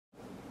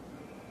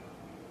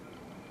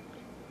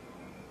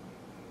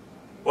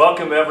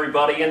Welcome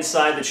everybody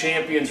inside the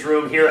Champions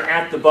Room here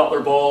at the Butler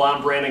Bowl.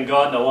 I'm Brandon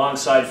Gaudin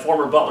alongside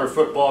former Butler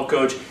football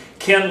coach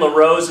Ken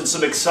LaRose, and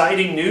some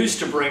exciting news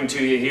to bring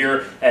to you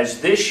here as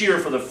this year,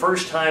 for the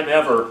first time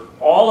ever,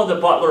 all of the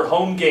Butler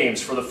home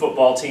games for the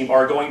football team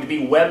are going to be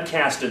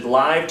webcasted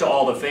live to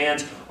all the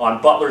fans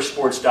on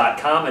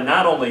butlersports.com. And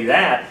not only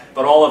that,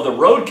 but all of the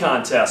road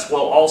contests will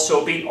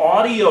also be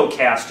audio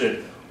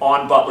casted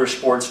on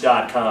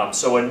butlersports.com.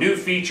 So a new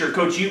feature.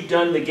 Coach, you've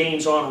done the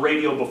games on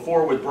radio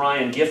before with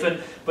Brian Giffen,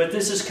 but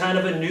this is kind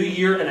of a new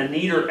year and a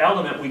neater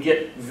element. We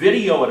get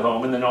video at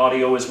home and then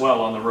audio as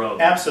well on the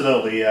road.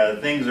 Absolutely.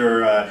 Things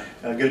are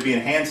going to be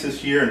enhanced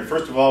this year. And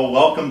first of all,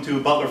 welcome to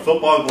Butler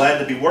football. Glad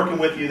to be working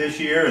with you this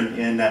year.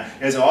 And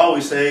as I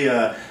always say,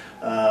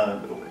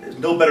 there's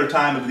no better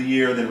time of the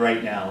year than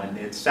right now, and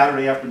it's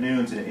Saturday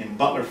afternoons in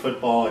Butler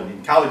football and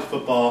in college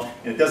football,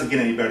 and it doesn't get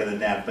any better than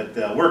that. But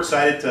we're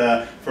excited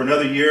for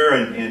another year,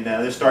 and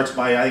this starts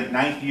my, I think,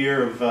 9th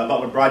year of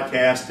Butler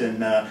broadcast,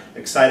 and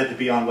excited to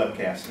be on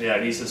webcast. Yeah,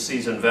 he's a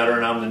seasoned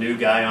veteran. I'm the new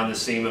guy on the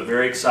scene, but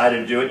very excited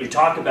to do it. You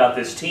talk about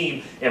this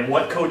team and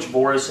what Coach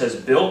Voris has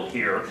built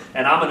here,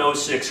 and I'm an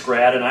 '06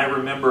 grad, and I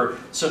remember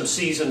some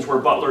seasons where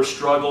Butler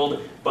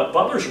struggled, but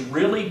Butler's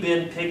really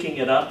been picking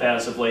it up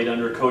as of late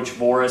under Coach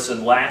Voris,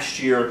 and last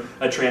year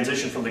a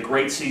transition from the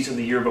great season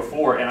the year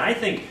before. And I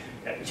think,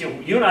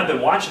 you and I have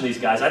been watching these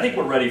guys, I think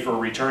we're ready for a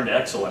return to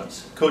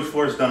excellence. Coach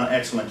Voris has done an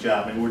excellent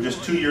job, and we're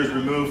just 2 years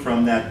removed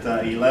from that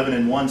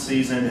 11-1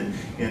 season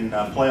and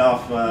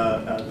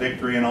playoff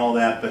victory and all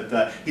that,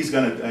 but he's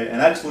done an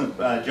excellent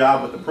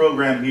job with the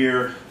program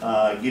here,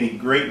 getting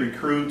great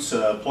recruits.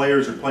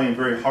 Players are playing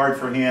very hard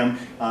for him,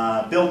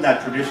 building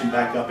that tradition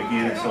back up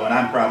again, and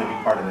I'm proud to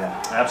be part of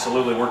that.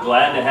 Absolutely. We're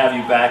glad to have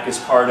you back as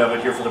part of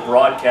it here for the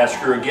broadcast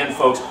crew. Again,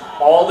 folks,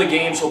 all the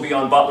games will be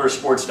on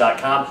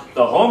butlersports.com.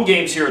 The home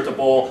games here at the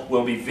Bowl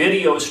will be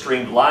video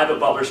streamed live at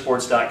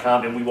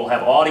butlersports.com, and we will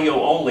have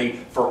audio only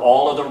for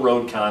all of the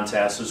road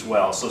contests as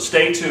well. So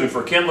stay tuned.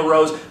 For Ken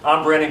LaRose,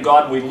 I'm Brandon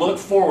Gaudin. We look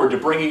forward to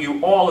bringing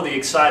you all of the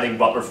exciting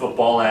Butler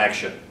football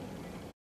action.